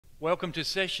Welcome to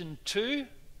session 2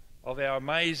 of our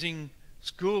amazing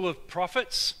School of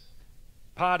Prophets,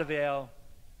 part of our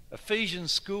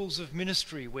Ephesians Schools of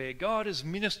Ministry, where God is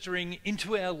ministering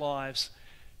into our lives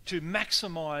to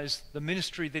maximize the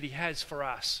ministry that He has for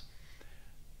us.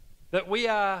 That we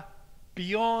are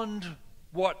beyond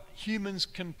what humans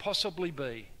can possibly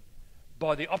be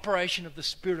by the operation of the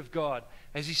Spirit of God,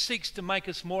 as He seeks to make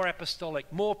us more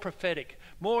apostolic, more prophetic,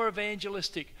 more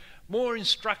evangelistic, more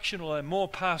instructional and more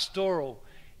pastoral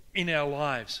in our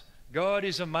lives. God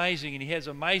is amazing, and He has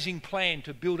an amazing plan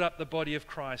to build up the body of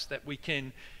Christ, that we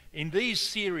can, in these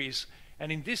series,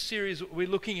 and in this series we're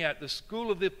looking at the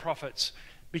School of the Prophets,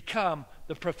 become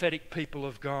the prophetic people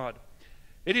of God.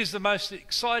 It is the most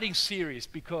exciting series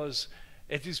because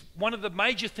it is one of the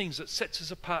major things that sets us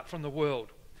apart from the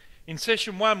world. In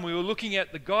session 1 we were looking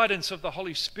at the guidance of the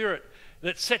Holy Spirit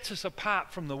that sets us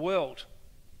apart from the world.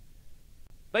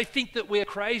 They think that we are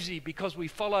crazy because we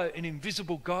follow an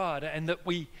invisible God and that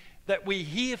we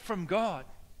hear from God.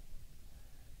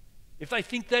 If they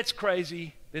think that's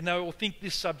crazy, then they will think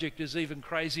this subject is even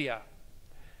crazier,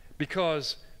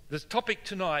 because the topic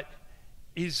tonight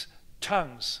is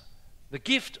tongues, the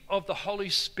gift of the Holy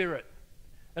Spirit,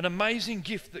 an amazing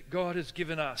gift that God has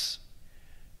given us.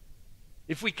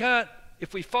 If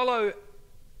we follow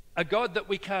a God that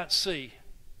we can't see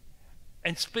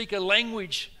and speak a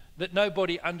language that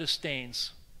nobody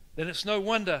understands, then it's no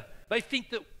wonder they think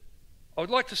that. I would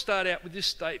like to start out with this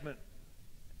statement,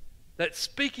 that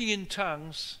speaking in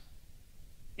tongues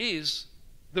is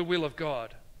the will of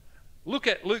God. Look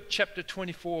at Luke chapter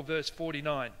 24 verse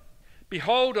 49.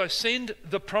 Behold, I send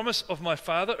the promise of my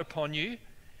Father upon you,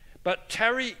 but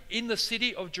tarry in the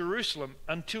city of Jerusalem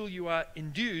until you are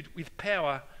endued with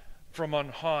power from on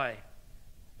high.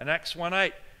 And Acts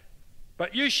 1:8,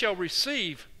 but you shall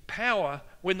receive power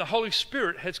when the Holy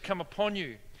Spirit has come upon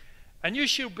you, and you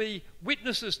shall be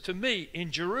witnesses to me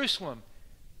in Jerusalem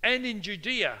and in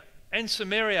Judea and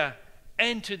Samaria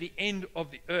and to the end of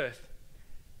the earth.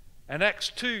 And Acts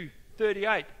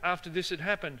 2:38, after this had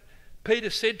happened,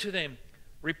 Peter said to them,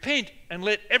 repent and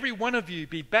let every one of you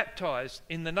be baptized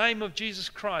in the name of Jesus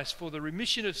Christ for the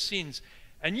remission of sins,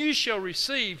 and you shall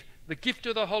receive the gift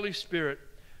of the Holy Spirit.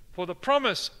 For the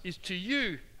promise is to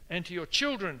you and to your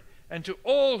children and to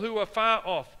all who are far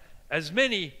off, as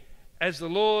many as the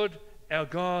Lord our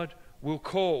God will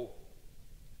call.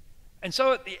 And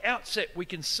so at the outset we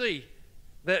can see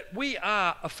that we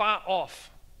are afar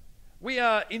off. We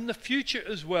are in the future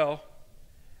as well,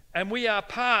 and we are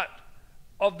part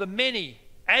of the many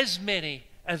as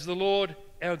the Lord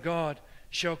our God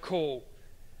shall call.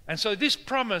 And so this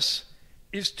promise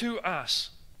is to us.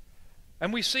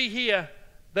 And we see here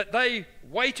that they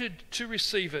waited to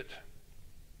receive it,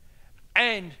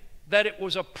 and that it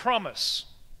was a promise.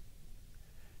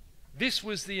 This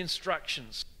was the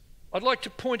instructions. I'd like to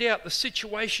point out the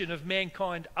situation of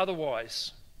mankind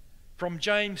otherwise from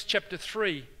James chapter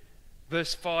 3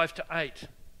 verse 5 to 8.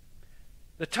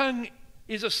 The tongue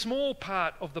is a small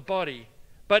part of the body,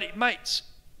 but it makes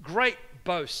great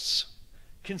boasts.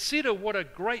 Consider what a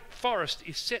great forest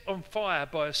is set on fire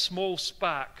by a small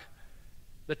spark.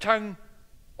 The tongue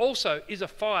also is a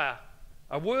fire,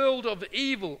 a world of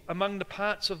evil among the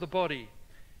parts of the body.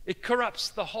 It corrupts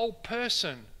the whole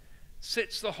person,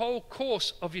 sets the whole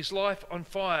course of his life on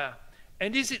fire,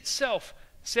 and is itself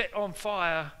set on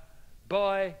fire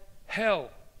by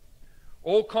hell.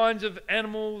 All kinds of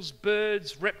animals,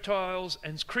 birds, reptiles,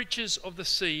 and creatures of the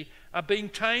sea are being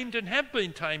tamed and have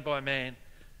been tamed by man.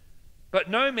 But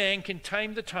no man can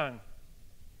tame the tongue.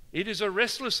 It is a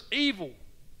restless evil,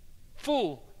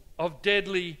 full of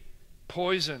deadly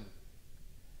poison.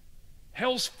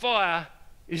 Hell's fire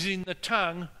is in the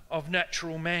tongue of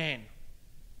natural man.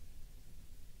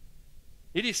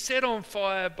 It is set on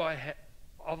fire by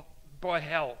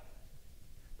hell.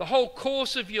 The whole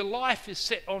course of your life is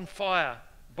set on fire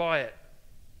by it.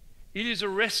 It is a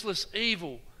restless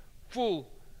evil, full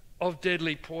of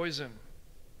deadly poison.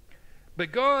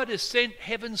 But God has sent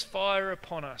heaven's fire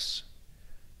upon us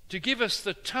to give us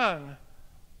the tongue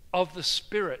of the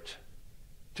Spirit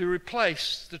to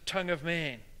replace the tongue of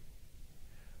man.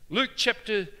 Luke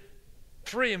chapter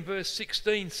 3 and verse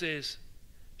 16 says,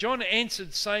 John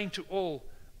answered, saying to all,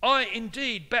 I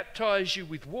indeed baptize you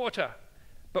with water,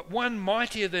 but one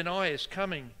mightier than I is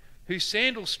coming, whose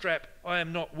sandal strap I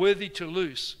am not worthy to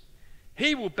loose.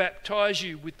 He will baptize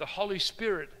you with the Holy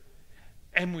Spirit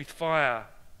and with fire.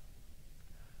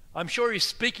 I'm sure he's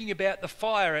speaking about the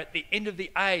fire at the end of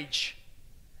the age,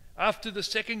 after the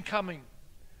second coming,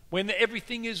 when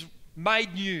everything is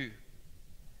made new.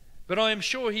 But I am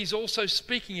sure he's also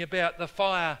speaking about the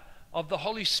fire of the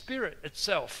Holy Spirit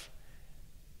itself,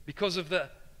 because of the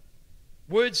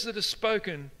words that are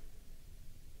spoken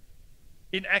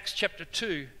in Acts chapter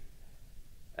 2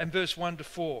 and verse 1 to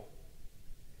 4.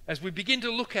 As we begin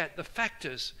to look at the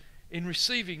factors in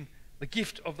receiving the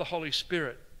gift of the Holy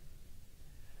Spirit,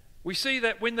 we see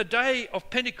that when the day of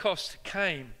Pentecost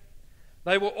came,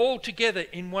 they were all together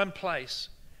in one place,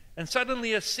 and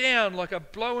suddenly a sound like a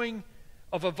blowing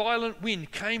of a violent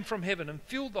wind came from heaven and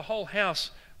filled the whole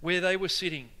house where they were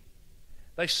sitting.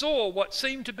 They saw what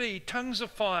seemed to be tongues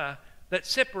of fire that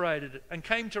separated and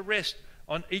came to rest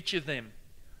on each of them.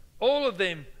 All of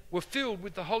them were filled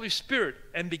with the Holy Spirit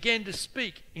and began to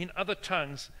speak in other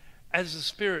tongues as the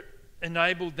Spirit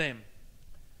enabled them.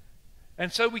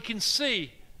 And so we can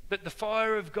see that the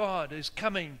fire of God is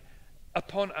coming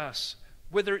upon us.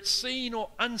 Whether it's seen or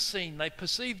unseen, they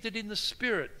perceived it in the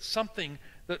Spirit, something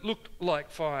that looked like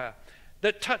fire,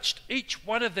 that touched each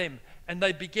one of them, and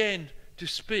they began to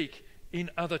speak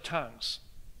in other tongues.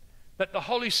 That the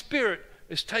Holy Spirit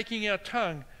is taking our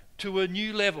tongue to a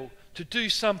new level, to do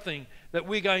something that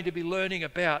we're going to be learning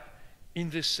about in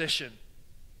this session.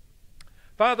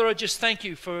 Father, I just thank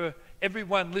you for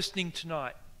everyone listening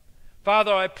tonight.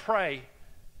 Father, I pray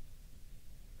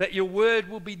that your word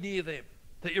will be near them,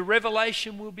 that your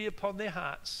revelation will be upon their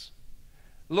hearts.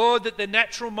 Lord, that the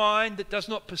natural mind that does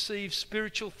not perceive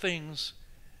spiritual things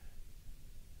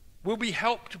will be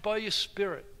helped by your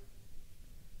Spirit.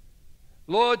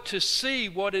 Lord, to see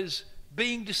what is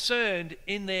being discerned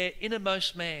in their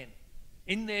innermost man,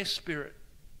 in their spirit.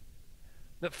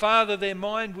 That, Father, their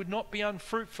mind would not be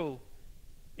unfruitful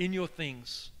in your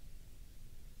things.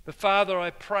 But, Father, I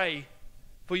pray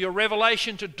for your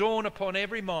revelation to dawn upon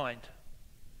every mind,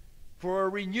 for a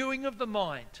renewing of the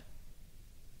mind,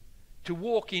 to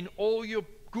walk in all your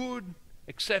good,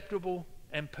 acceptable,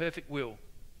 and perfect will.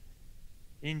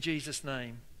 In Jesus'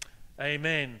 name,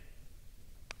 amen.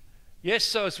 Yes,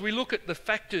 so as we look at the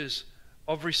factors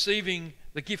of receiving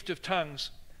the gift of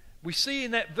tongues, we see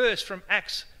in that verse from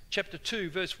Acts chapter 2,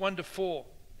 verse 1 to 4,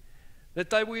 that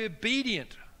they were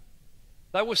obedient.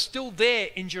 They were still there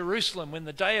in Jerusalem when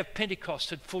the day of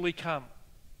Pentecost had fully come.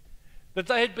 That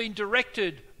they had been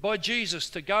directed by Jesus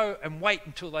to go and wait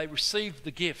until they received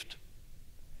the gift.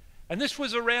 And this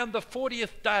was around the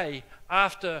 40th day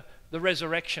after the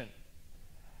resurrection.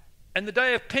 And the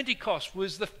day of Pentecost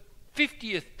was the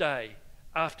 50th day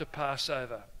after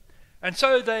Passover. And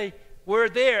so they were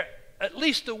there at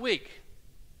least a week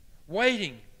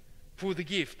waiting for the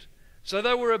gift. So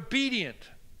they were obedient.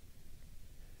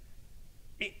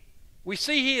 We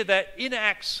see here that in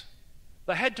Acts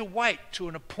they had to wait to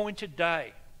an appointed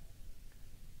day.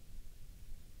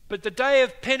 But the day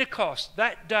of Pentecost,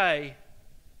 that day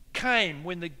came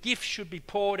when the gift should be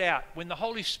poured out, when the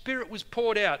Holy Spirit was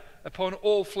poured out upon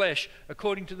all flesh,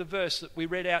 according to the verse that we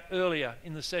read out earlier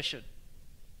in the session.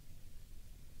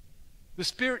 The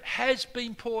Spirit has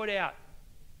been poured out.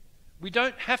 We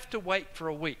don't have to wait for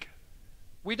a week.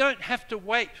 We don't have to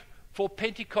wait for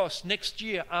Pentecost next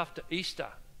year after Easter.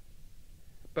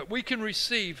 But we can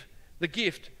receive the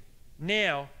gift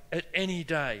now at any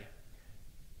day.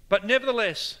 But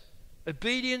nevertheless,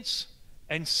 obedience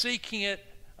and seeking it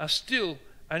are still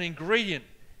an ingredient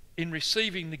in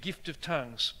receiving the gift of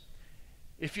tongues.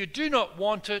 If you do not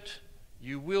want it,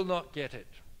 you will not get it.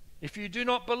 If you do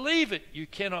not believe it, you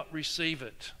cannot receive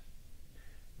it.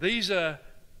 These are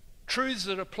truths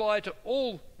that apply to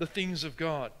all the things of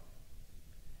God.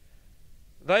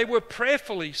 They were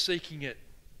prayerfully seeking it.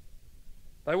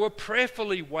 They were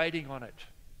prayerfully waiting on it.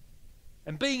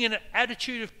 And being in an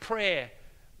attitude of prayer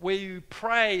where you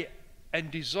pray and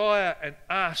desire and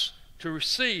ask to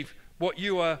receive what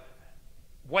you are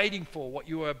waiting for, what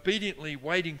you are obediently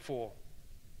waiting for.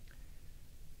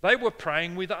 They were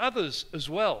praying with others as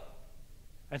well.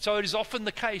 And so it is often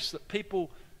the case that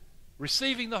people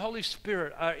receiving the Holy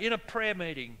Spirit are in a prayer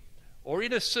meeting or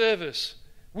in a service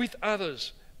with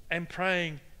others and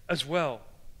praying as well.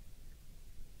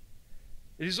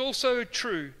 It is also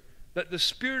true that the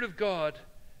Spirit of God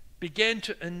began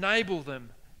to enable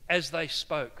them as they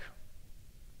spoke.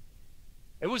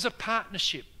 It was a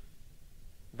partnership.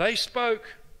 They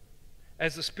spoke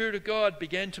as the Spirit of God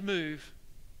began to move,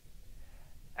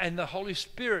 and the Holy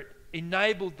Spirit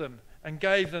enabled them and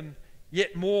gave them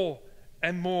yet more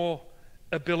and more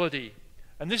ability.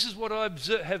 And this is what I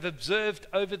have observed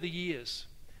over the years,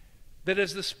 that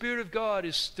as the Spirit of God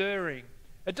is stirring,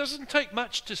 it doesn't take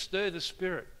much to stir the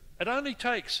Spirit. It only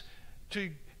takes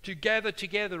to gather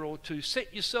together or to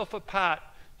set yourself apart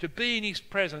to be in His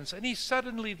presence, and He's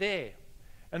suddenly there.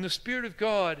 And the Spirit of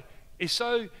God is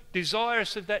so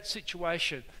desirous of that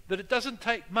situation that it doesn't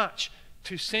take much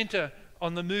to center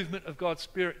on the movement of God's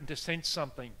Spirit and to sense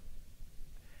something.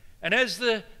 And as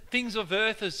the things of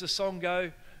earth, as the song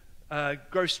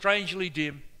grow strangely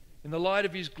dim in the light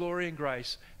of his glory and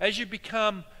grace, as you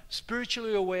become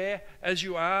spiritually aware, as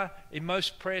you are in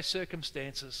most prayer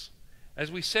circumstances,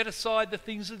 as we set aside the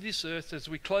things of this earth, as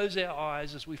we close our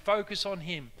eyes, as we focus on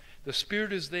him, the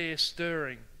Spirit is there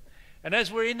stirring. And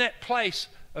as we're in that place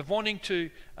of wanting to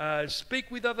speak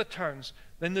with other tongues,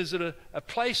 then there's a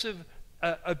place of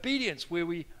obedience where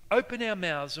we open our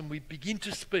mouths and we begin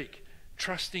to speak,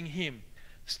 trusting him,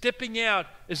 stepping out,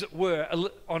 as it were,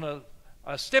 on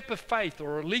a step of faith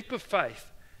or a leap of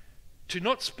faith, to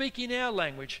not speak in our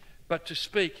language, but to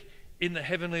speak in the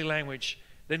heavenly language.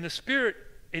 Then the Spirit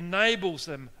enables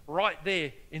them right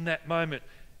there in that moment.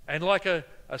 And like a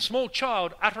small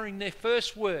child uttering their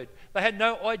first word, they had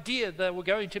no idea they were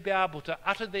going to be able to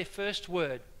utter their first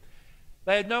word.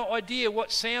 They had no idea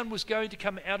what sound was going to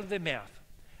come out of their mouth.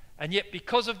 And yet,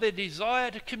 because of their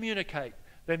desire to communicate,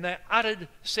 then they uttered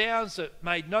sounds that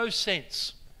made no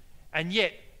sense. And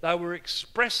yet, they were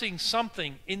expressing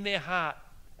something in their heart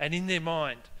and in their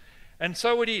mind. And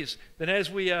so it is that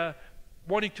as we are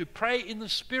wanting to pray in the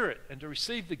Spirit and to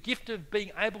receive the gift of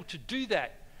being able to do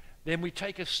that, then we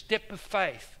take a step of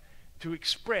faith to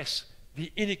express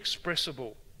the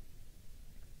inexpressible.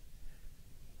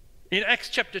 In Acts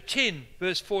chapter 10,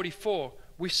 verse 44,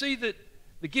 we see that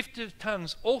the gift of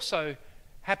tongues also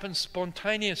happens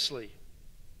spontaneously.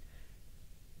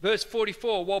 Verse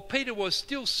 44, while Peter was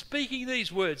still speaking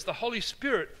these words, the Holy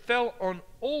Spirit fell on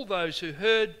all those who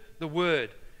heard the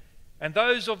word. And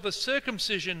those of the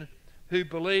circumcision who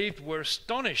believed were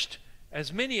astonished,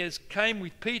 as many as came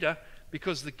with Peter,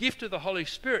 because the gift of the Holy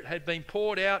Spirit had been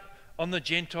poured out on the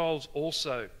Gentiles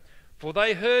also. For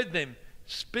they heard them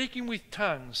speaking with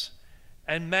tongues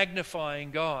and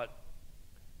magnifying God.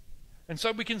 And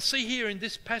so we can see here in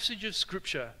this passage of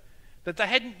Scripture that they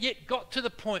hadn't yet got to the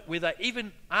point where they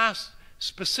even asked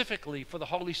specifically for the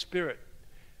Holy Spirit.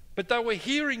 But they were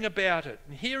hearing about it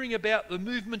and hearing about the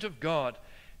movement of God.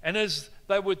 And as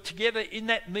they were together in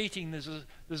that meeting,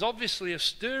 there's obviously a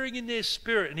stirring in their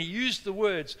spirit. And he used the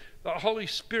words, the Holy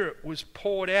Spirit was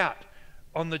poured out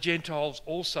on the Gentiles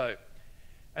also.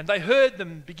 And they heard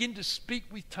them begin to speak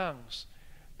with tongues.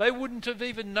 They wouldn't have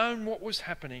even known what was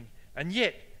happening. And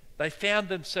yet they found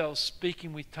themselves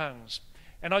speaking with tongues.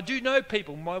 And I do know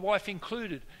people, my wife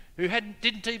included, who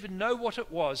didn't even know what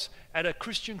it was at a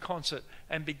Christian concert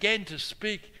and began to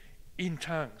speak in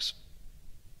tongues.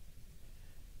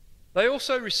 They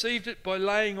also received it by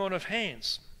laying on of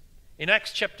hands. In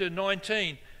Acts chapter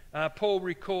 19, Paul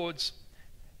records,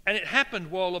 and it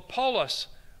happened while Apollos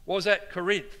was at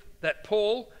Corinth, that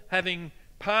Paul, having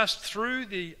passed through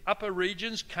the upper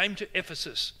regions, came to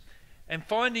Ephesus. And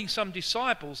finding some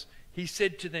disciples, he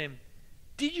said to them,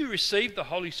 "Did you receive the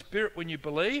Holy Spirit when you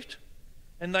believed?"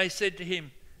 And they said to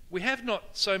him, "We have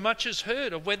not so much as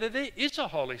heard of whether there is a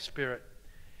Holy Spirit."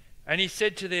 And he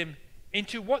said to them,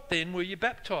 "Into what then were you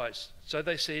baptized?" So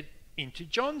they said, "Into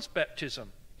John's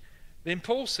baptism." Then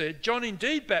Paul said, "John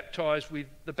indeed baptized with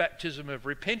the baptism of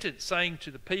repentance, saying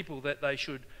to the people that they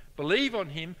should believe on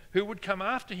him who would come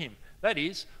after him, that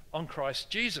is, on Christ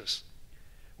Jesus."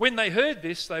 When they heard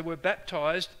this, they were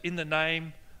baptized in the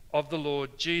name of the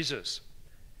Lord Jesus.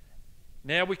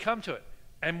 Now we come to it.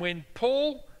 And when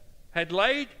Paul had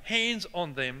laid hands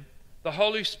on them, the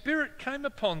Holy Spirit came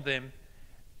upon them,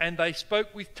 and they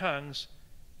spoke with tongues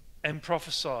and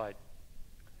prophesied.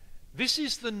 This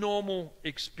is the normal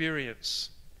experience,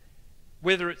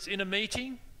 whether it's in a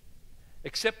meeting,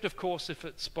 except of course if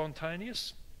it's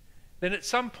spontaneous. Then at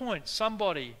some point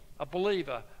somebody, a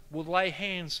believer, will lay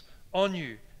hands on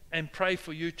you and pray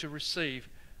for you to receive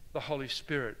the Holy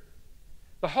Spirit.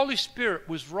 The Holy Spirit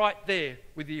was right there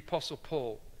with the Apostle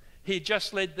Paul. He had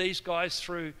just led these guys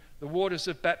through the waters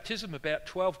of baptism, about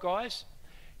 12 guys.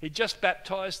 He'd just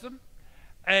baptized them,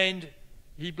 and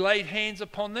he laid hands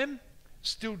upon them,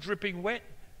 still dripping wet,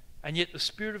 and yet the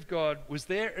Spirit of God was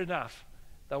there enough.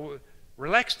 They were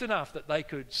relaxed enough that they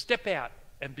could step out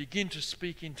and begin to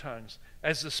speak in tongues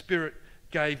as the Spirit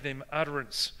gave them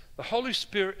utterance. The Holy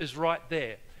Spirit is right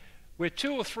there. Where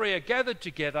two or three are gathered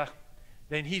together,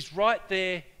 then he's right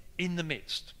there in the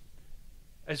midst.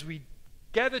 As we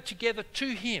gather together to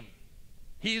him,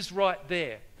 he is right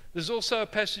there. There's also a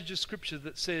passage of Scripture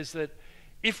that says that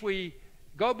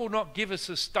God will not give us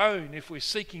a stone if we're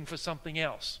seeking for something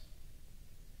else.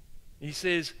 He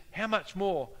says, how much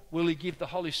more will he give the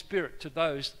Holy Spirit to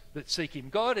those that seek him?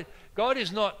 God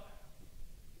is not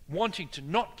wanting to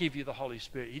not give you the Holy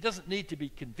Spirit. He doesn't need to be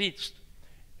convinced.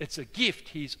 It's a gift.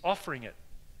 He's offering it.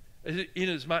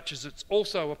 Inasmuch as it's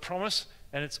also a promise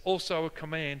and it's also a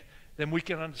command, then we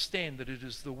can understand that it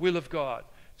is the will of God.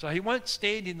 So he won't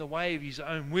stand in the way of his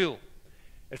own will.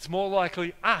 It's more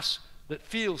likely us that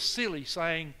feels silly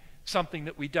saying something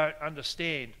that we don't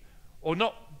understand, or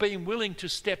not being willing to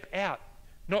step out,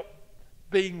 not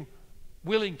being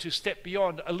willing to step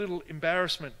beyond a little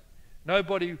embarrassment.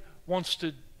 Nobody wants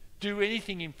to do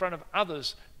anything in front of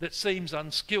others that seems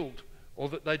unskilled or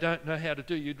that they don't know how to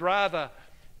do. You'd rather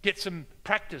get some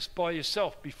practice by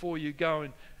yourself before you go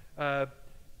and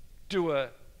do a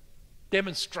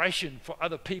demonstration for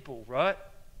other people, right?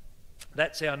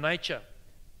 That's our nature.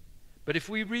 But if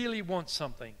we really want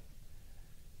something,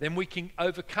 then we can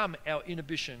overcome our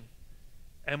inhibition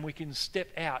and we can step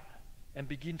out and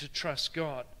begin to trust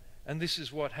God. And this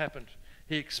is what happened.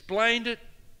 He explained it,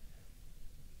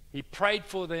 he prayed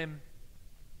for them,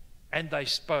 and they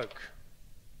spoke.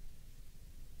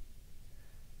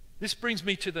 This brings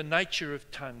me to the nature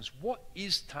of tongues. What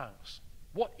is tongues?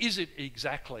 What is it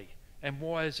exactly? And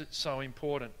why is it so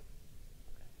important?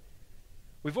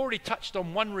 We've already touched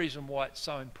on one reason why it's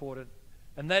so important,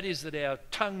 and that is that our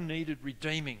tongue needed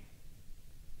redeeming.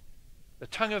 The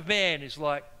tongue of man is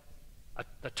like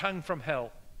the tongue from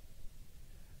hell.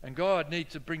 And God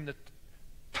needs to bring the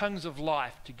tongues of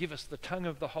life to give us the tongue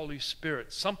of the Holy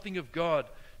Spirit, something of God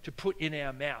to put in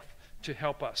our mouth to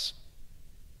help us.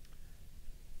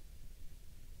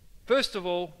 First of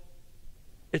all,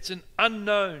 it's an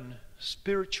unknown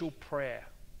spiritual prayer.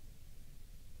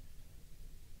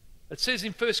 It says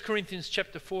in 1 Corinthians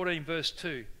chapter 14 verse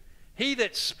 2, "He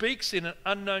that speaks in an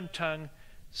unknown tongue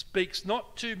speaks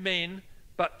not to men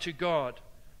but to God,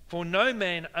 for no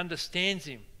man understands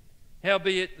him.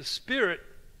 Howbeit in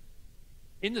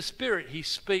the Spirit he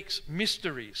speaks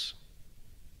mysteries."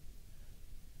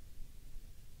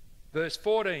 Verse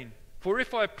 14, "For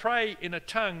if I pray in a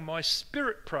tongue, my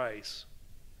spirit prays,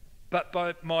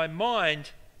 but my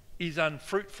mind is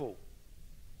unfruitful."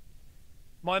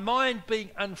 My mind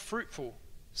being unfruitful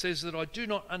says that I do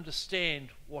not understand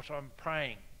what I'm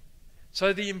praying.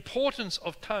 So the importance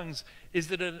of tongues is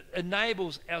that it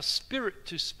enables our spirit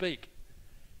to speak.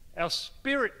 Our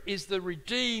spirit is the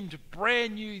redeemed,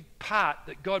 brand new part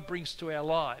that God brings to our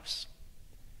lives.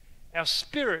 Our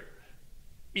spirit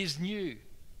is new.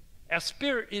 Our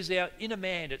spirit is our inner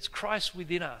man. It's Christ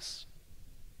within us.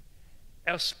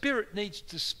 Our spirit needs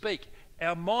to speak.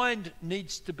 Our mind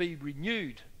needs to be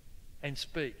renewed and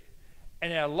speak.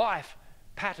 And our life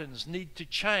patterns need to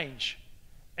change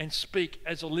and speak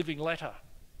as a living letter.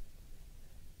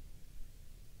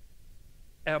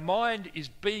 Our mind is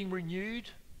being renewed.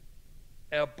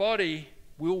 Our body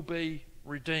will be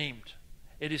redeemed.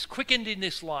 It is quickened in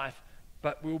this life,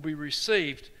 but will be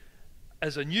received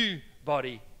as a new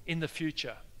body in the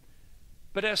future.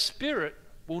 But our spirit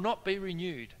will not be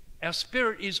renewed. Our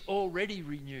spirit is already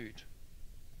renewed.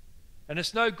 And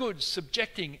it's no good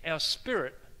subjecting our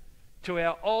spirit to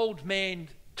our old man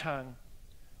tongue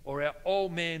or our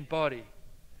old man body.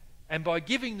 And by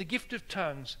giving the gift of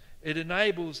tongues, it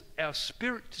enables our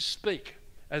spirit to speak,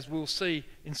 as we'll see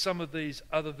in some of these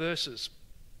other verses.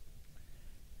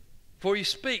 For he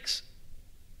speaks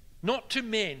not to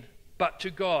men, but to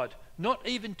God, not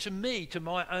even to me, to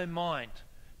my own mind,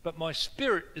 but my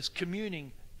spirit is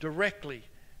communing directly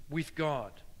with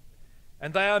God.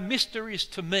 And they are mysteries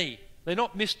to me. They're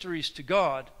not mysteries to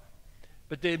God,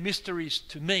 but they're mysteries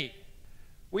to me.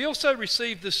 We also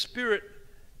receive the Spirit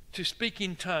to speak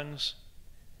in tongues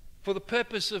for the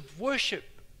purpose of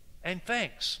worship and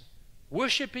thanks.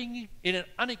 Worshipping in an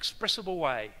unexpressible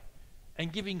way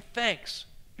and giving thanks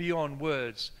beyond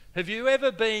words. Have you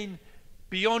ever been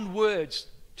beyond words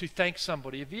to thank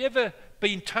somebody? Have you ever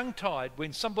been tongue-tied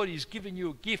when somebody's given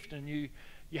you a gift and you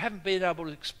haven't been able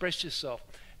to express yourself?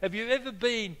 Have you ever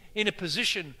been in a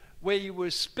position where you were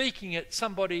speaking at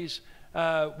somebody's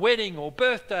wedding or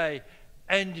birthday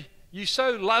and you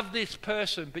so love this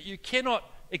person but you cannot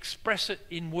express it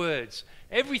in words?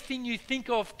 Everything you think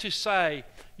of to say,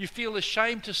 you feel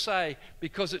ashamed to say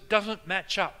because it doesn't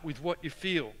match up with what you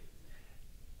feel.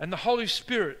 And the Holy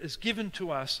Spirit is given to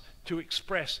us to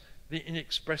express the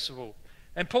inexpressible.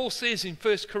 And Paul says in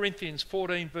 1 Corinthians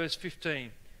 14 verse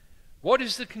 15, "What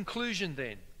is the conclusion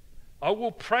then? I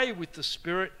will pray with the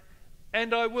Spirit,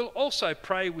 and I will also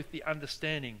pray with the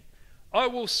understanding. I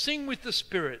will sing with the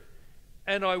Spirit,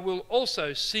 and I will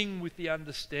also sing with the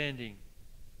understanding."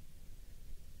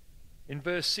 In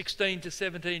verse 16 to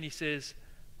 17 he says,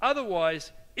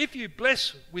 "Otherwise, if you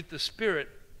bless with the Spirit,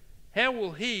 how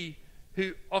will he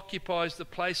who occupies the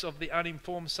place of the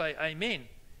uninformed say amen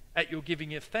at your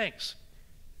giving of thanks,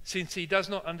 since he does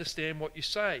not understand what you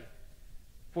say?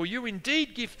 For you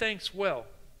indeed give thanks well,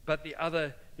 but the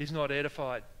other is not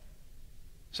edified."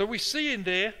 So we see in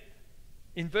there,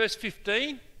 in verse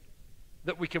 15,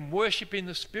 that we can worship in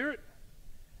the Spirit,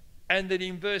 and that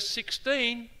in verse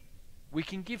 16 we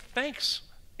can give thanks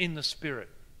in the Spirit.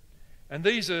 And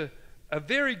these are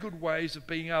very good ways of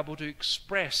being able to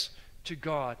express to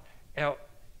God our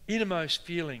innermost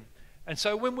feeling. And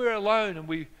so when we're alone and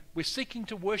we're seeking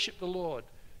to worship the Lord,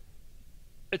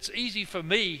 it's easy for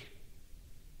me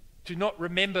to not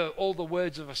remember all the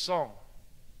words of a song.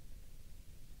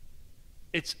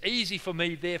 It's easy for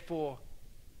me, therefore,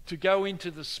 to go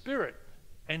into the Spirit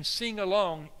and sing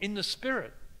along in the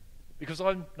Spirit, because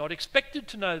I'm not expected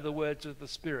to know the words of the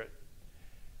Spirit.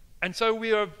 And so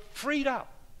we are freed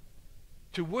up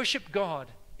to worship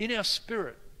God in our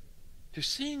spirit, to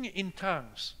sing in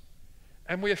tongues,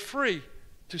 and we're free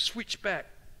to switch back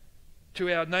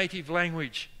to our native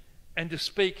language and to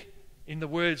speak in the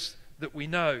words that we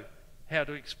know how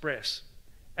to express.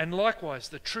 And likewise,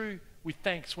 the true with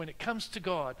thanks, when it comes to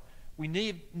God, we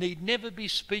need never be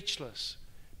speechless,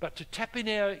 but to tap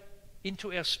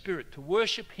into our spirit, to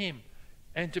worship Him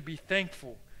and to be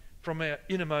thankful from our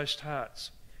innermost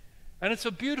hearts. And it's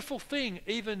a beautiful thing,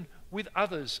 even with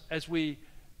others, as we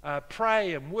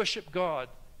pray and worship God,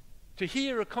 to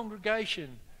hear a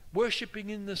congregation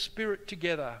worshipping in the Spirit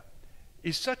together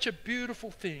is such a beautiful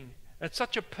thing. It's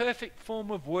such a perfect form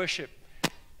of worship.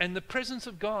 And the presence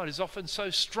of God is often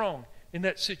so strong in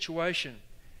that situation.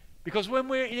 Because when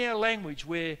we're in our language,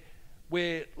 we're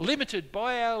limited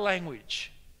by our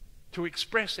language to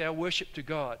express our worship to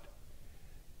God.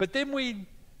 But then when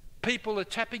people are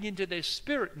tapping into their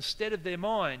spirit instead of their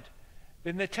mind,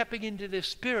 then they're tapping into their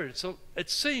spirit. So it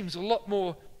seems a lot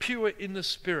more pure in the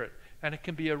Spirit, and it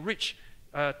can be a rich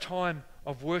time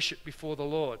of worship before the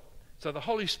Lord. So the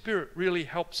Holy Spirit really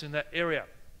helps in that area.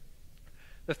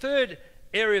 The third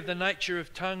area of the nature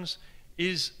of tongues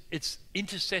is its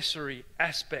intercessory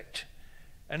aspect.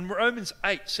 And Romans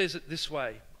 8 says it this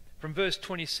way, from verse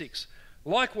 26.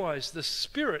 Likewise, the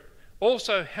Spirit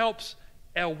also helps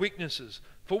our weaknesses,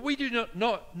 for we do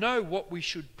not know what we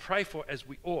should pray for as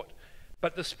we ought.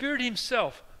 But the Spirit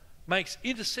Himself makes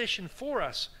intercession for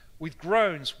us with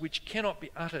groans which cannot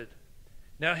be uttered.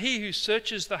 Now He who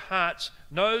searches the hearts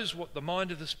knows what the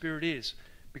mind of the Spirit is,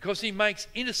 because He makes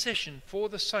intercession for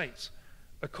the saints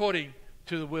according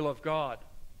to the will of God.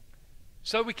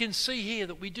 So we can see here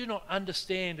that we do not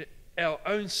understand our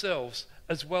own selves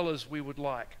as well as we would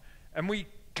like. And we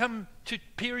come to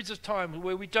periods of time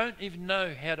where we don't even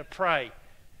know how to pray.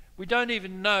 We don't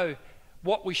even know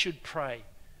what we should pray.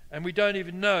 And we don't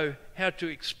even know how to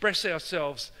express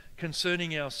ourselves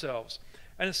concerning ourselves.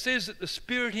 And it says that the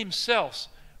Spirit Himself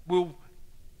will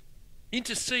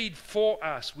intercede for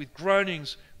us with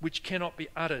groanings which cannot be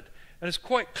uttered. And it's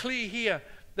quite clear here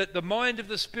that the mind of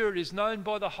the Spirit is known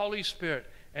by the Holy Spirit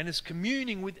and is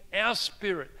communing with our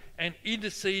spirit and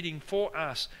interceding for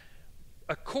us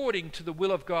according to the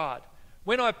will of God.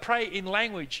 When I pray in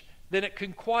language, then it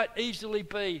can quite easily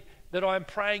be that I'm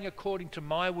praying according to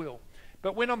my will.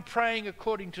 But when I'm praying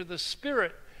according to the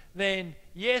Spirit, then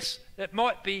yes, it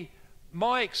might be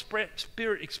my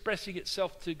spirit expressing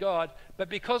itself to God, but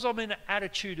because I'm in an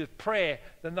attitude of prayer,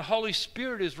 then the Holy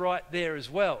Spirit is right there as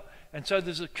well. And so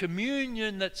there's a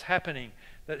communion that's happening,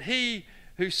 that He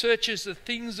who searches the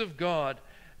things of God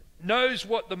knows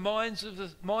what the mind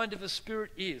of the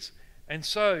Spirit is. And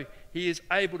so He is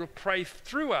able to pray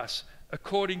through us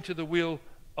according to the will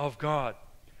of God.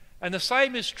 And the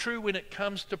same is true when it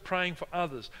comes to praying for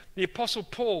others. The Apostle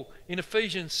Paul in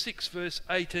Ephesians 6 verse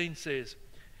 18 says,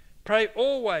 "Pray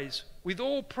always with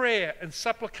all prayer and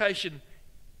supplication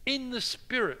in the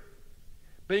Spirit,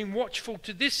 being watchful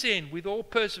to this end with all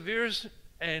perseverance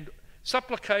and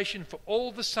supplication for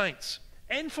all the saints,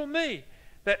 and for me,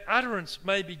 that utterance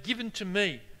may be given to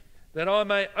me, that I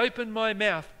may open my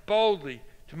mouth boldly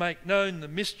to make known the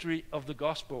mystery of the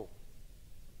gospel."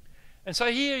 And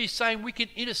so here he's saying we can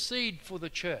intercede for the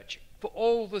church, for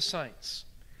all the saints,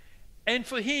 and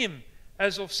for him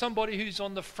as of somebody who's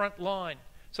on the front line.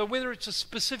 So whether it's a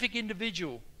specific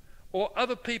individual or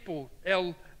other people,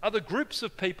 our other groups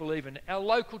of people even, our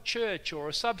local church or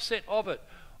a subset of it,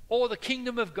 or the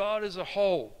kingdom of God as a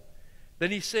whole, then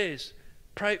he says,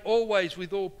 pray always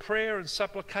with all prayer and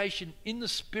supplication in the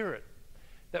Spirit,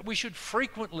 that we should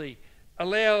frequently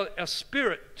allow our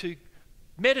spirit to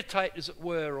meditate, as it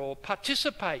were, or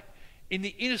participate in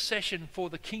the intercession for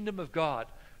the kingdom of God,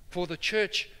 for the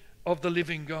church of the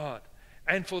living God,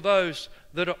 and for those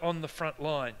that are on the front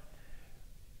line.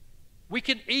 We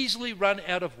can easily run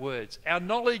out of words. Our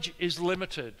knowledge is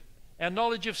limited. Our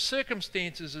knowledge of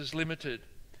circumstances is limited.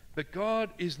 But God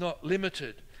is not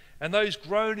limited. And those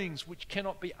groanings which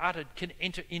cannot be uttered can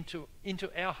enter into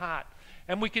our heart.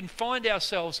 And we can find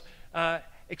ourselves, our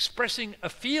expressing a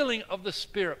feeling of the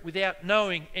Spirit without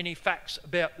knowing any facts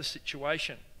about the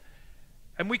situation.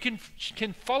 And we can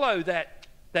follow that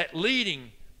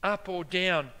leading up or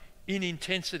down in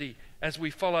intensity as we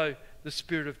follow the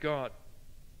Spirit of God.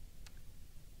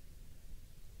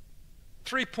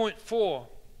 3.4,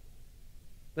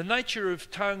 the nature of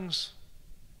tongues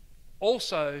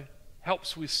also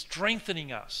helps with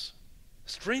strengthening us,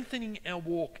 strengthening our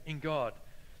walk in God.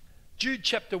 Jude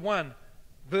chapter 1,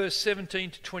 verse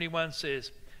 17 to 21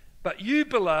 says, "But you,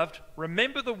 beloved,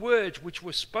 remember the words which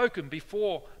were spoken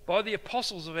before by the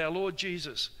apostles of our Lord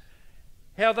Jesus,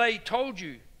 how they told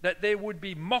you that there would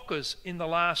be mockers in the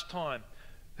last time,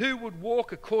 who would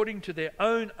walk according to their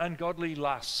own ungodly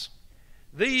lusts.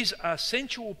 These are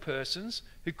sensual persons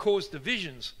who cause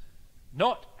divisions,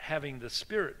 not having the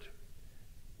Spirit.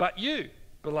 But you,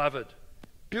 beloved,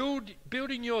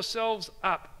 building yourselves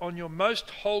up on your most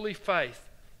holy faith."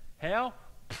 How?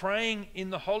 Praying in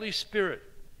the Holy Spirit.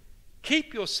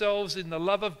 "Keep yourselves in the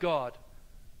love of God,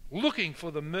 looking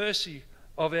for the mercy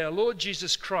of our Lord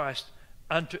Jesus Christ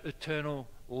unto eternal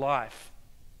life."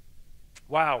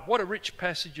 Wow, what a rich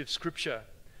passage of Scripture,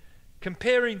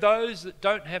 comparing those that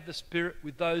don't have the Spirit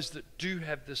with those that do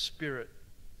have the Spirit.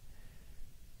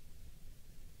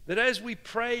 That as we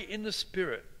pray in the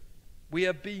Spirit, we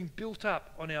are being built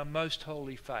up on our most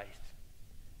holy faith.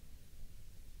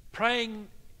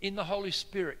 Praying in the Holy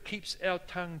Spirit keeps our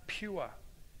tongue pure.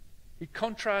 It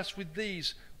contrasts with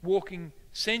these walking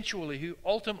sensually, who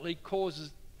ultimately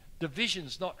causes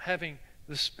divisions, not having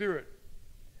the Spirit.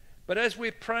 But as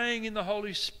we're praying in the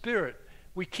Holy Spirit,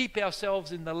 we keep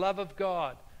ourselves in the love of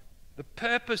God, the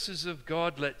purposes of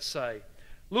God, let's say,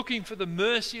 looking for the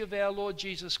mercy of our Lord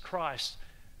Jesus Christ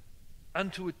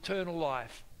unto eternal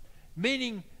life.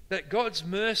 Meaning that God's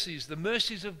mercies, the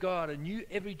mercies of God, are new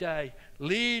every day,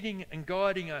 leading and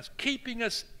guiding us, keeping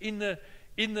us in the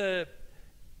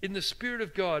Spirit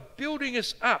of God, building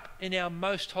us up in our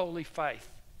most holy faith.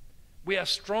 We are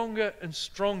stronger and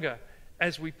stronger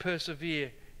as we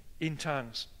persevere in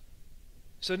tongues.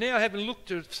 So now, having looked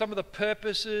at some of the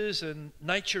purposes and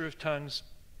nature of tongues,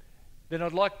 then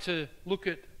I'd like to look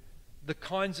at the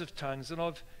kinds of tongues. And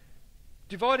I've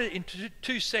divided it into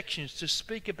two sections to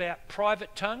speak about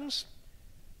private tongues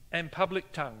and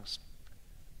public tongues.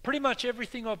 Pretty much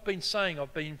everything I've been saying,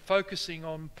 I've been focusing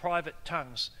on private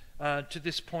tongues to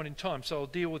this point in time. So I'll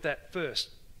deal with that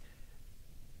first.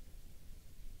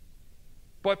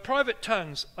 By private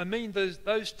tongues, I mean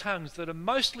those tongues that are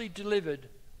mostly delivered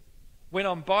when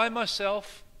I'm by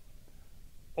myself,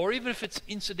 or even if it's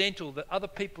incidental that other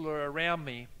people are around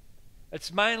me.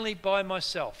 It's mainly by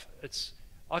myself.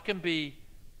 I can be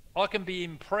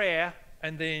in prayer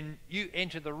and then you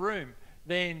enter the room.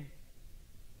 Then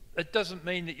it doesn't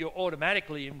mean that you're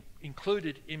automatically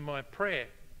included in my prayer.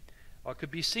 I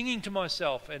could be singing to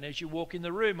myself, and as you walk in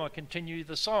the room I continue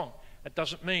the song. It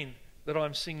doesn't mean that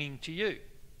I'm singing to you.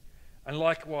 And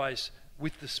likewise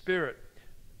with the Spirit,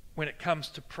 when it comes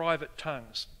to private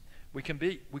tongues, we could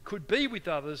be with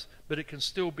others, but it can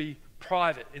still be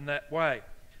private in that way.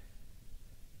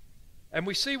 And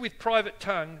we see with private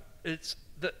tongue, it's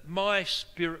that my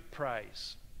spirit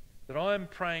prays, that I'm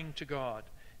praying to God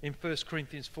in 1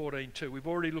 Corinthians 14:2. We've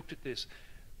already looked at this.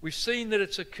 We've seen that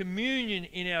it's a communion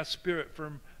in our spirit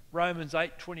from Romans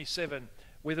 8:27.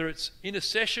 Whether it's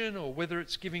intercession or whether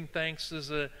it's giving thanks, there's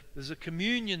a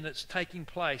communion that's taking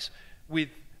place with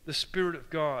the Spirit of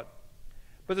God.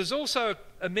 But there's also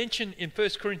a mention in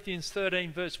 1 Corinthians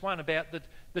 13 verse 1 about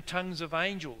the tongues of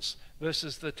angels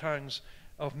versus the tongues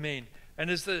of men. And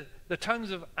as the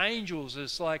tongues of angels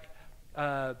is like,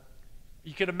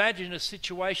 you can imagine a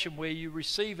situation where you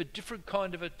receive a different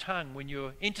kind of a tongue when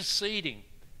you're interceding.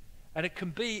 And it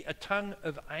can be a tongue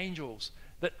of angels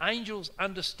that angels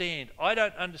understand. I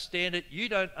don't understand it, you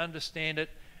don't understand it,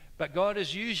 but God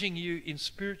is using you in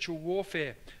spiritual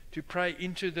warfare to pray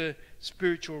into the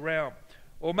spiritual realm.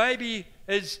 Or maybe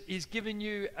He's given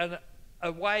you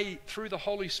a way through the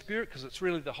Holy Spirit, because it's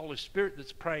really the Holy Spirit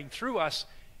that's praying through us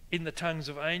in the tongues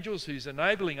of angels, who's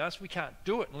enabling us. We can't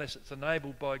do it unless it's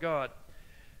enabled by God.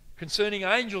 Concerning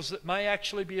angels that may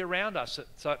actually be around us.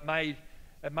 So it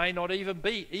may not even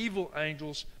be evil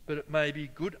angels, but it may be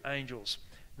good angels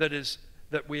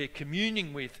that we're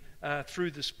communing with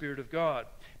through the Spirit of God.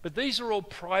 But these are all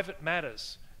private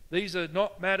matters. These are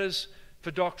not matters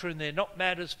for doctrine. They're not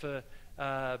matters for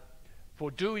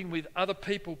doing with other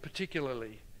people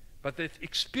particularly. But they're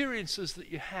experiences that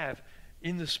you have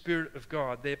in the Spirit of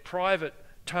God. They're private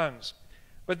tongues.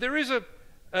 But there is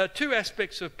two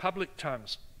aspects of public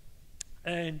tongues.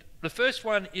 And the first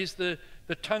one is the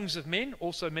tongues of men,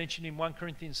 also mentioned in 1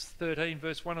 Corinthians 13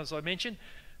 verse 1, as I mentioned.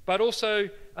 but also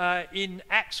in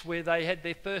Acts where they had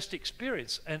their first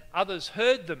experience and others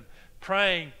heard them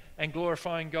praying and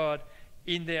glorifying God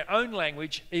in their own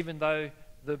language, even though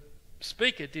the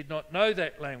speaker did not know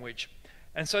that language.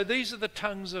 And so these are the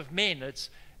tongues of men.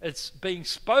 It's being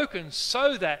spoken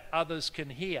so that others can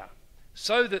hear,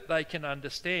 so that they can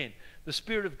understand. The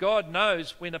Spirit of God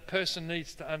knows when a person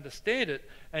needs to understand it,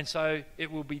 and so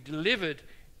it will be delivered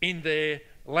in their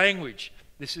language.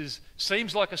 This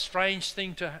seems like a strange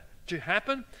thing to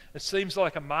happen. It seems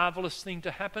like a marvelous thing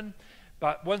to happen.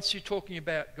 But once you're talking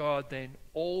about God, then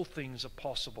all things are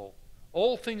possible.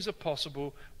 All things are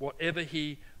possible. Whatever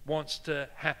He wants to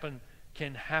happen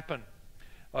can happen.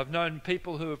 I've known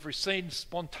people who have received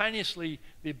spontaneously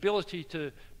the ability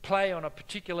to play on a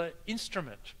particular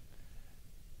instrument.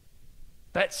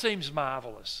 That seems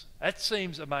marvelous. That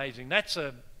seems amazing. That's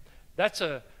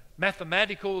a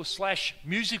mathematical /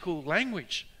 musical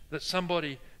language that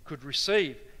somebody could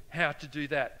receive, how to do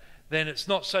that. Then it's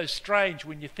not so strange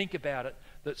when you think about it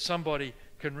that somebody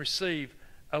can receive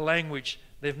a language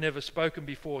they've never spoken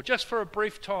before, just for a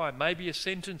brief time, maybe a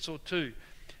sentence or two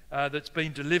that's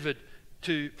been delivered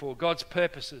for God's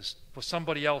purposes, for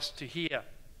somebody else to hear.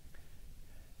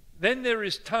 Then there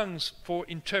is tongues for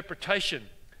interpretation,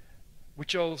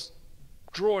 which I'll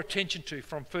draw attention to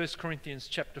from 1 Corinthians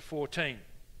chapter 14.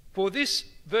 For this,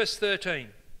 verse 13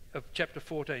 of chapter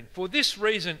 14, for this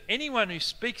reason anyone who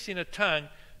speaks in a tongue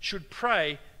should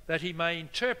pray that he may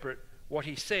interpret what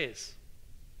he says.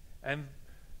 And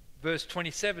verse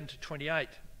 27 to 28,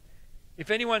 if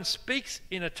anyone speaks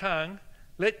in a tongue,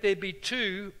 let there be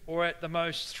 2 or at the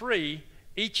most 3,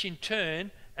 each in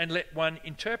turn, and let one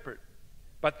interpret.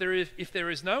 But if there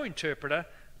is no interpreter,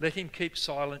 let him keep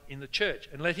silent in the church,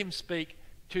 and let him speak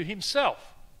to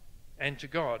himself and to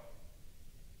God.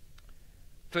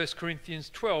 1 Corinthians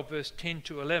 12, verse 10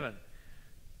 to 11,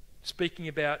 speaking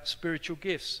about spiritual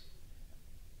gifts.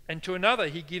 And to another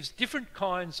he gives different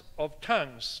kinds of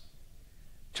tongues,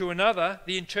 to another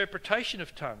the interpretation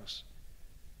of tongues.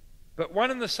 But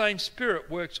one and the same Spirit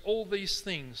works all these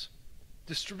things,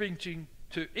 distributing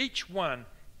to each one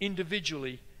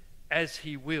individually as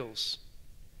He wills.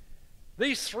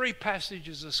 These 3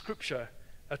 passages of Scripture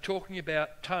are talking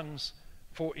about tongues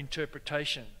for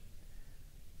interpretation.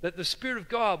 That the Spirit of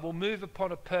God will move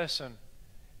upon a person.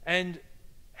 And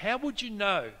how would you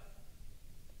know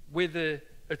whether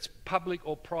it's public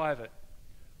or private?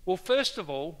 Well, first of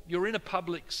all, you're in a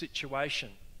public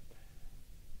situation.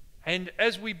 And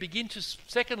as we begin to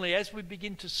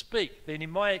speak, then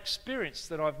in my experience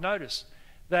that I've noticed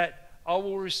that I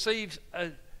will receive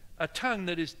a tongue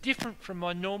that is different from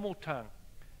my normal tongue.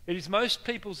 It is most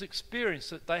people's experience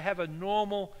that they have a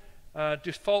normal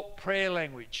default prayer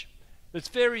language. It's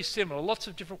very similar, lots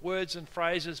of different words and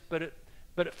phrases, but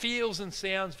it feels and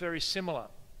sounds very similar.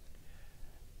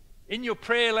 In your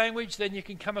prayer language, then you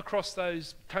can come across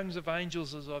those tongues of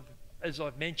angels, as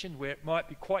I've mentioned, where it might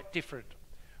be quite different.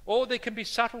 Or there can be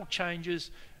subtle changes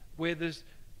where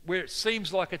it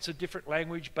seems like it's a different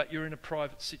language, but you're in a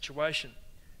private situation.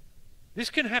 This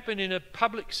can happen in a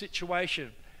public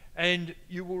situation, and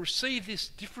you will receive this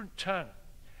different tongue.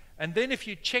 And then if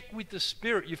you check with the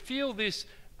Spirit, you feel this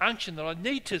unction that I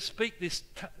need to speak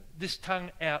this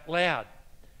tongue out loud.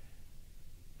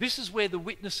 This is where the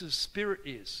witness's spirit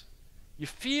is. You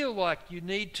feel like you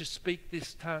need to speak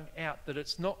this tongue out, that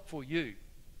it's not for you.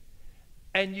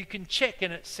 And you can check,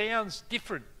 and it sounds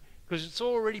different because it's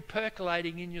already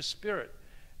percolating in your spirit.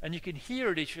 And you can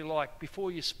hear it, if you like,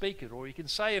 before you speak it. Or you can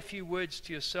say a few words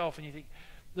to yourself and you think,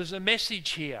 there's a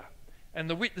message here. And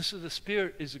the witness of the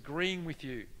Spirit is agreeing with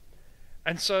you.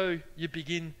 And so you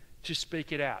begin to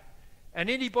speak it out. And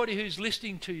anybody who's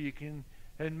listening to you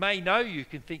and may know you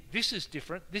can think, this is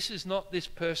different. This is not this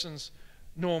person's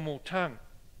normal tongue.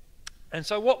 And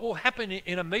so what will happen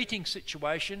in a meeting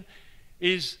situation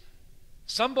is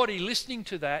somebody listening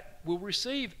to that will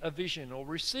receive a vision or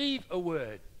receive a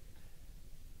word.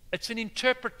 It's an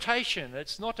interpretation.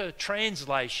 It's not a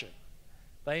translation.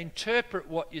 They interpret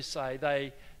what you say.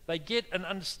 They get an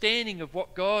understanding of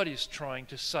what God is trying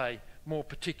to say more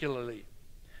particularly,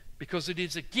 because it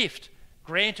is a gift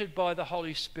granted by the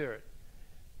Holy Spirit.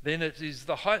 Then it is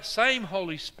the same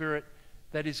Holy Spirit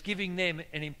that is giving them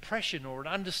an impression or an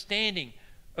understanding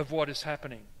of what is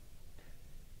happening.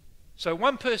 So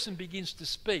one person begins to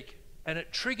speak, and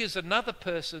it triggers another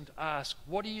person to ask,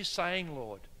 what are you saying,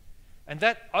 Lord? And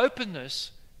that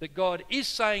openness that God is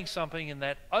saying something, and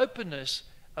that openness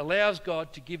allows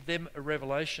God to give them a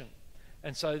revelation.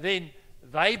 And so then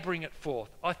they bring it forth.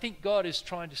 I think God is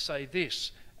trying to say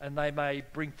this, and they may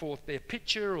bring forth their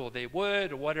picture or their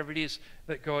word or whatever it is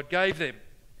that God gave them.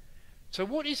 So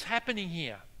what is happening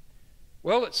here?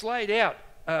 Well, it's laid out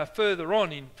further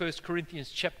on in 1 Corinthians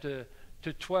chapter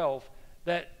 12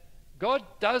 that God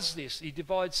does this. He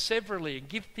divides severally and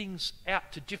gives things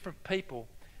out to different people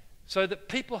so that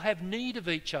people have need of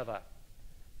each other.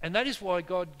 And that is why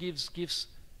God gives gifts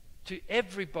to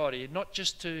everybody, not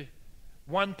just to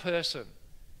one person.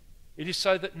 It is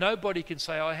so that nobody can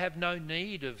say, I have no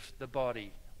need of the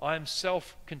body. I am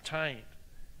self-contained.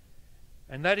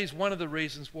 And that is one of the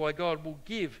reasons why God will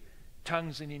give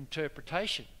tongues and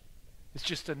interpretation. It's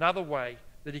just another way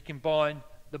that he can bind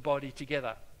the body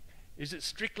together. Is it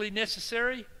strictly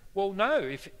necessary? Well, no.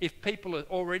 If people are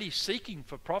already seeking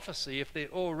for prophecy, if they're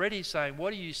already saying,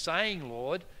 what are you saying,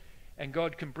 Lord? And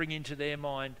God can bring into their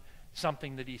mind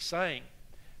something that he's saying.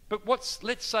 But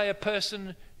let's say a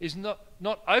person is not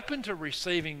open to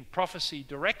receiving prophecy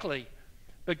directly,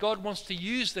 but God wants to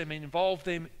use them and involve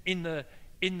them in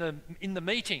the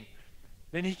meeting.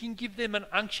 Then he can give them an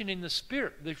unction in the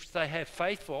Spirit if they have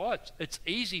faith for. It's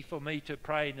easy for me to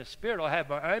pray in the Spirit. I have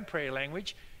my own prayer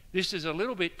language. This is a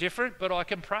little bit different, but I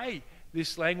can pray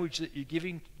this language that you're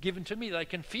given to me. They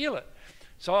can feel it.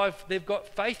 So they've got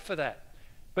faith for that.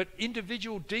 But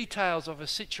individual details of a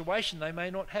situation, they may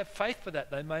not have faith for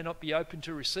that. They may not be open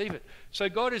to receive it. So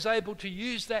God is able to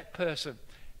use that person.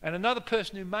 And another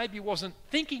person who maybe wasn't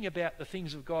thinking about the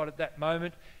things of God at that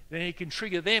moment, then he can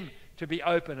trigger them to be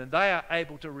open, and they are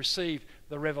able to receive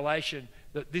the revelation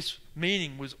that this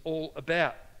meaning was all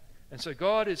about. And so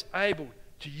God is able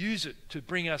to use it to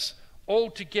bring us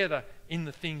all together in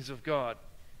the things of God.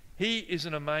 He is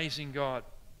an amazing God.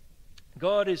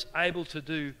 God is able to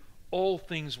do all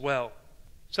things well.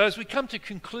 So as we come to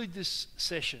conclude this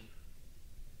session,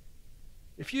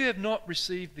 if you have not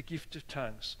received the gift of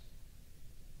tongues,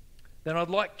 then I'd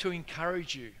like to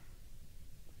encourage you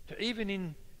to, even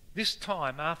in this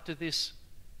time after this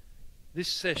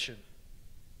session,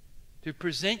 to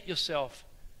present yourself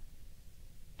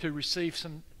to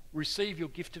receive your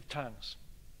gift of tongues,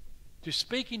 to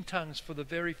speak in tongues for the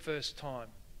very first time,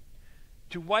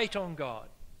 to wait on God,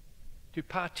 to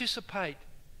participate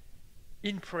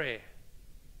in prayer,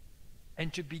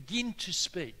 and to begin to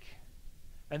speak.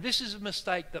 And this is a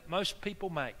mistake that most people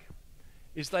make,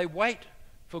 is they wait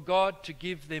for God to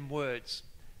give them words.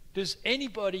 Does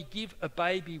anybody give a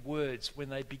baby words when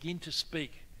they begin to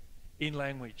speak in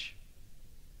language?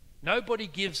 Nobody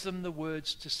gives them the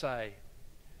words to say.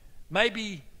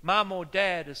 Maybe mum or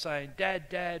dad are saying, Dad,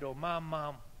 Dad, or Mum,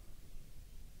 Mum.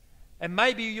 And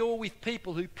maybe you're with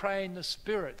people who pray in the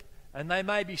Spirit, and they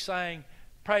may be saying,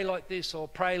 pray like this or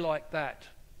pray like that.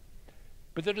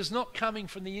 But that is not coming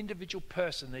from the individual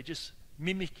person. They're just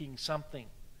mimicking something.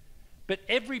 But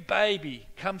every baby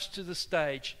comes to the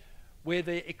stage where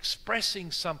they're expressing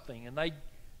something, and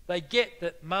they get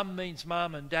that mum means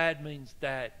mum and dad means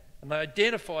dad. And they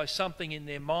identify something in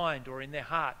their mind or in their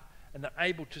heart, and they're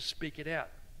able to speak it out.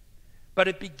 But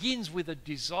it begins with a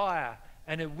desire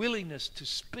and a willingness to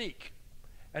speak.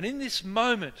 And in this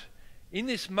moment,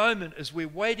 as we're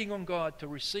waiting on God to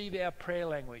receive our prayer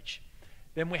language,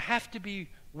 then we have to be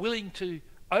willing to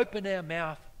open our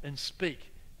mouth and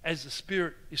speak as the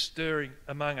Spirit is stirring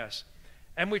among us.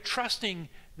 And we're trusting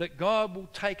that God will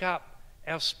take up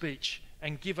our speech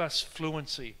and give us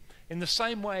fluency. In the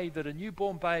same way that a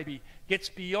newborn baby gets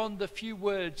beyond the few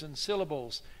words and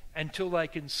syllables until they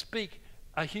can speak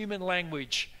a human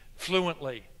language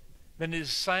fluently, then it is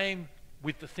the same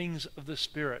with the things of the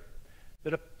Spirit.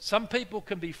 That some people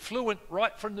can be fluent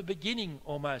right from the beginning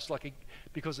almost,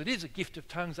 because it is a gift of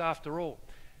tongues after all.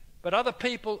 But other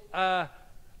people are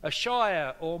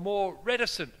shyer or more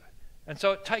reticent. And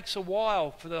so it takes a while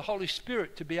for the Holy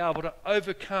Spirit to be able to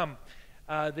overcome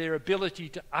their ability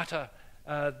to utter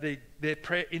their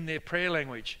prayer in their prayer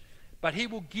language. But he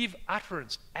will give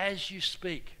utterance as you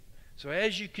speak. So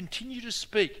as you continue to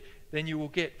speak, then you will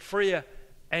get freer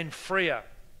and freer.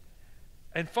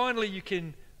 And finally, you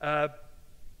can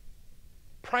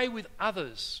pray with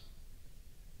others.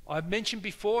 I've mentioned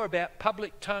before about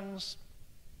public tongues.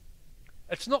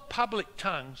 It's not public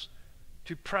tongues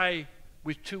to pray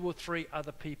with 2 or 3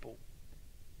 other people.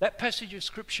 That passage of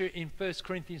scripture in 1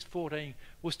 Corinthians 14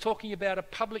 was talking about a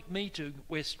public meeting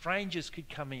where strangers could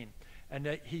come in.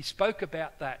 And he spoke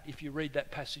about that if you read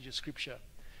that passage of scripture.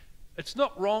 It's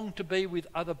not wrong to be with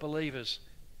other believers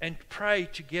and pray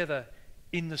together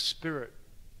in the Spirit.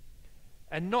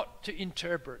 And not to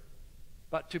interpret,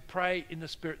 but to pray in the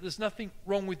Spirit. There's nothing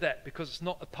wrong with that because it's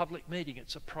not a public meeting,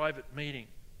 it's a private meeting.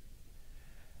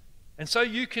 And so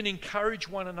you can encourage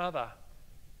one another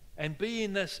and be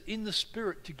in the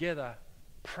Spirit together,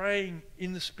 praying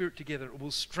in the Spirit together. It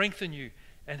will strengthen you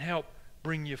and help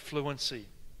bring you fluency.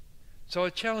 So I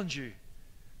challenge you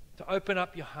to open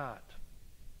up your heart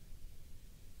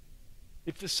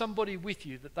if there's somebody with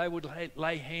you, that they would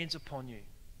lay hands upon you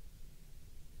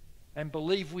and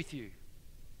believe with you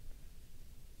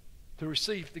to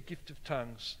receive the gift of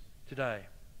tongues today.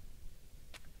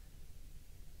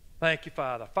 Thank you,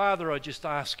 Father. Father, I just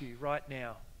ask you right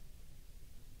now,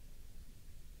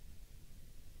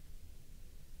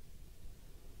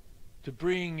 to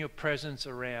bring your presence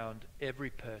around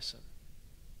every person.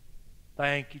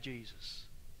 Thank you, Jesus.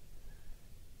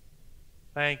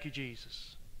 Thank you,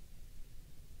 Jesus.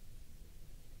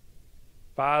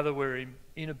 Father, we're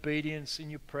in obedience in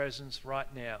your presence right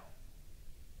now.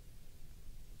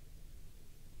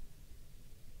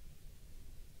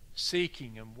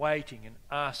 Seeking and waiting and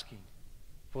asking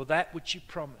for that which you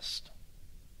promised.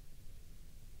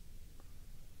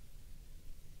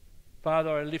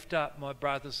 Father, I lift up my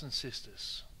brothers and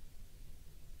sisters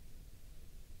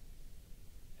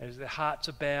as their hearts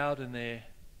are bowed and their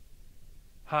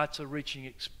hearts are reaching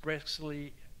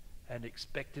expressly and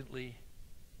expectantly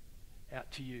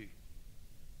out to you.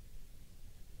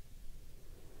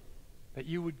 That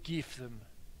you would give them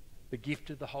the gift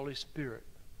of the Holy Spirit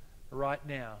right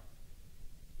now.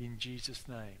 In Jesus'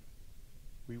 name,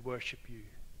 we worship you.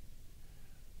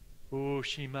 O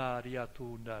Shimaria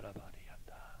Tundarabariata.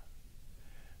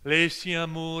 Lesi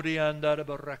amuri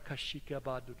andarabarakashika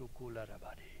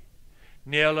badukularabari.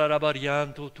 Nela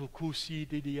rabarianto tukusi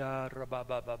didia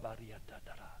rabababariata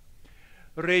dara.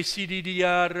 Resi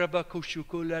didia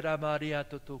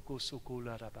rabakushukularabariato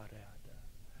tukusukularabariata.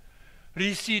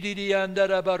 Risi didia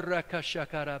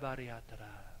andarabarakashakarabariata.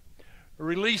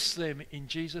 Release them in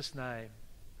Jesus' name.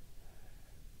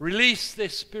 Release their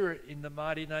spirit in the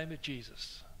mighty name of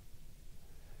Jesus.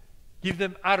 Give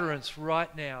them utterance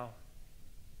right now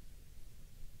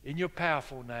in your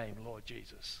powerful name, Lord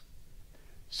Jesus.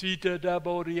 Sita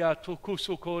daboria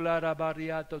tokusokola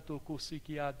rabariata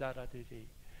tokusikia daradiri.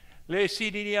 Le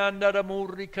sidini andara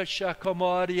murika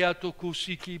shakamaria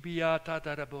tokusiki biata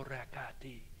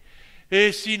daraborakati.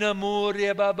 Esina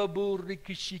muria baba burri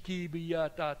kishiki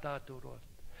biata taturot.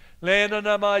 Lena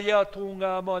namaya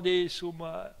tunga made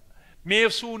suma.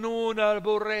 Mesununa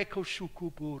boreko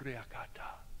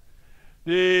shukupuriakata.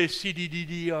 De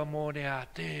sididi amone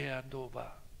ate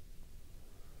andova.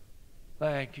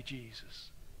 Thank you,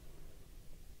 Jesus.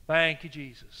 Thank you,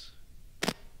 Jesus.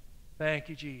 Thank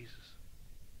you, Jesus.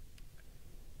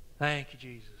 Thank you,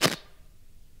 Jesus.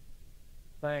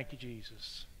 Thank you,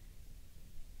 Jesus.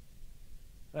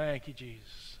 Thank you,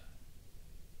 Jesus.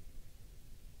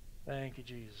 Thank you,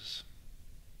 Jesus.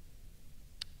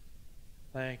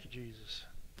 Thank you, Jesus.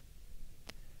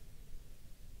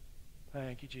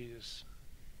 Thank you, Jesus.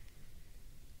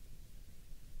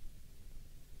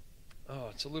 Oh,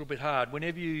 it's a little bit hard.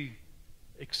 Whenever you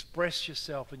express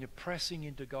yourself and you're pressing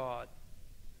into God,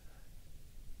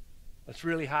 it's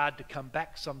really hard to come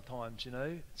back sometimes, you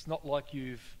know. It's not like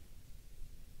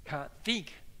can't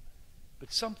think,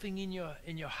 but something in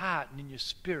your heart and in your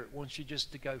spirit wants you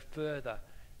just to go further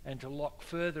and to lock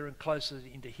further and closer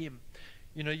into Him.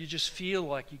 You know, you just feel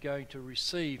like you're going to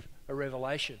receive a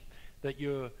revelation, that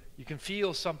you can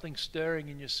feel something stirring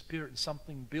in your spirit and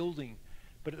something building.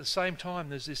 But at the same time,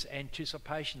 there's this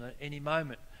anticipation that at any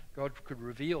moment God could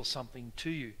reveal something to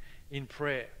you in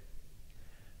prayer.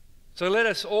 So let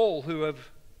us all who have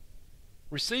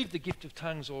received the gift of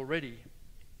tongues already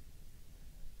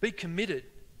be committed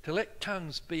to let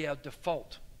tongues be our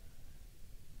default.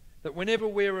 That whenever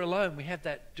we're alone, we have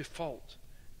that default.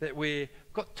 That we've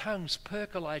got tongues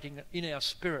percolating in our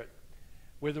spirit.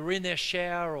 Whether we're in our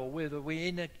shower or whether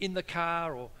we're in the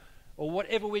car or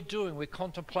whatever we're doing, we're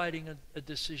contemplating a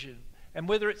decision. And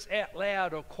whether it's out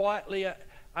loud or quietly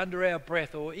under our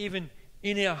breath or even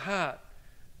in our heart,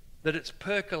 that it's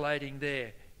percolating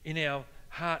there in our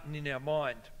heart and in our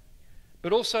mind.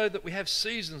 But also that we have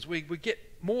seasons, we get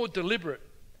more deliberate.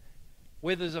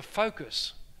 Where there's a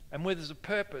focus and where there's a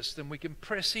purpose, then we can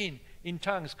press in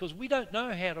tongues, because we don't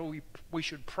know how we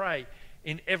should pray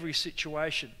in every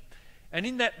situation. And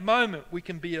in that moment, we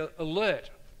can be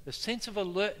alert, the sense of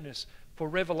alertness for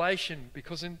revelation,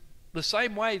 because in the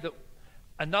same way that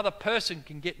another person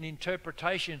can get an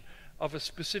interpretation of a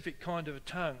specific kind of a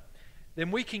tongue,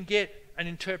 then we can get an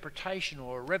interpretation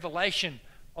or a revelation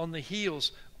on the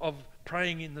heels of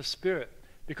praying in the Spirit.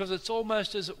 Because it's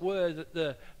almost as it were that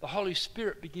the Holy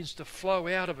Spirit begins to flow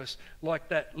out of us like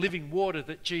that living water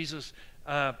that Jesus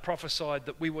prophesied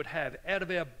that we would have. Out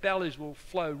of our bellies will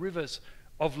flow rivers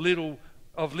of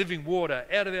living water,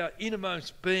 out of our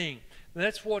innermost being. And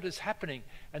that's what is happening.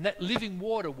 And that living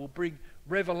water will bring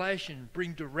revelation,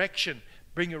 bring direction,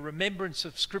 bring a remembrance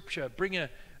of Scripture, bring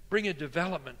a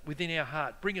development within our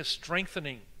heart, bring a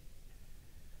strengthening.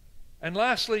 And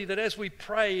lastly, that as we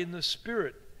pray in the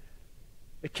Spirit,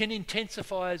 it can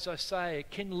intensify, as I say,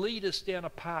 it can lead us down a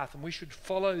path, and we should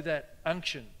follow that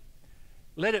unction.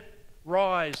 Let it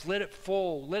rise, let it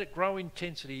fall, let it grow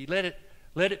intensity, let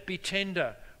it be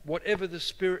tender, whatever the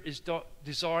Spirit is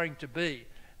desiring to be,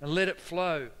 and let it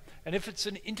flow. And if it's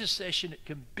an intercession, it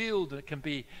can build, and it can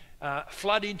be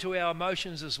flood into our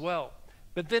emotions as well.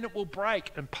 But then it will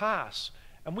break and pass,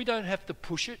 and we don't have to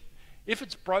push it. If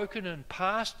it's broken and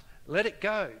passed, let it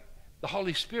go. The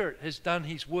Holy Spirit has done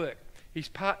his work. He's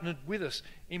partnered with us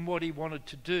in what he wanted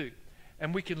to do,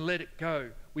 and we can let it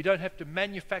go. We don't have to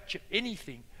manufacture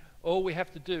anything. All we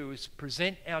have to do is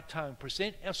present our tongue,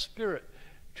 present our spirit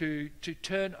to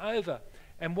turn over,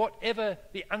 and whatever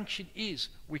the unction is,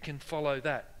 we can follow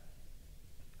that.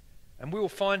 And we will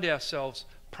find ourselves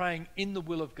praying in the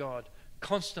will of God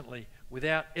constantly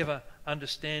without ever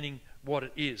understanding what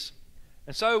it is.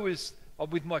 And so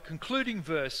with my concluding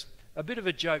verse, a bit of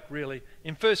a joke really,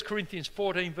 in 1 Corinthians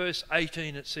 14 verse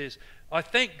 18 it says, "I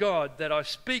thank God that I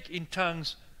speak in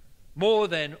tongues more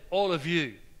than all of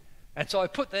you." And so I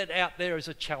put that out there as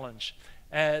a challenge,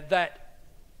 that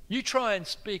you try and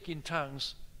speak in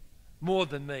tongues more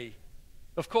than me.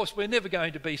 Of course, we're never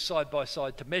going to be side by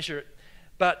side to measure it,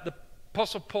 but the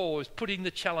Apostle Paul is putting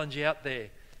the challenge out there,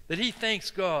 that he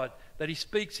thanks God that he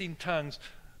speaks in tongues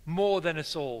more than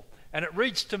us all. And it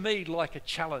reads to me like a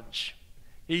challenge.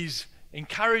 He's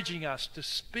encouraging us to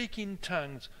speak in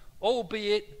tongues,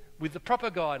 albeit with the proper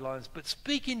guidelines, but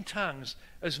speak in tongues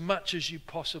as much as you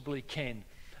possibly can.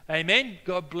 Amen.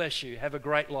 God bless you. Have a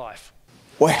great life.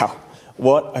 Wow,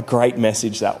 what a great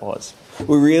message that was.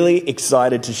 We're really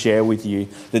excited to share with you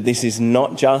that this is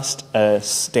not just a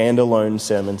standalone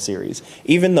sermon series,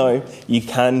 even though you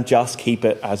can just keep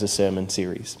it as a sermon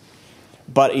series.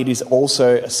 But it is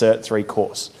also a Cert 3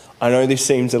 course. I know this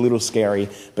seems a little scary,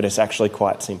 but it's actually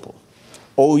quite simple.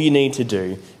 All you need to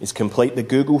do is complete the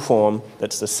Google form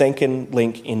that's the second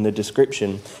link in the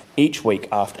description each week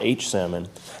after each sermon,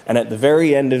 and at the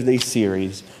very end of this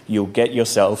series, you'll get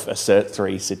yourself a Cert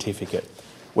 3 certificate.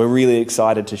 We're really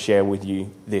excited to share with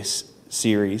you this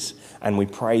series, and we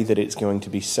pray that it's going to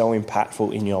be so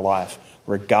impactful in your life,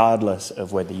 regardless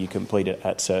of whether you complete it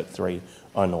at Cert 3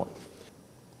 or not.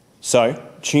 So,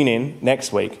 tune in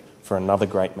next week for another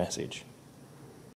great message.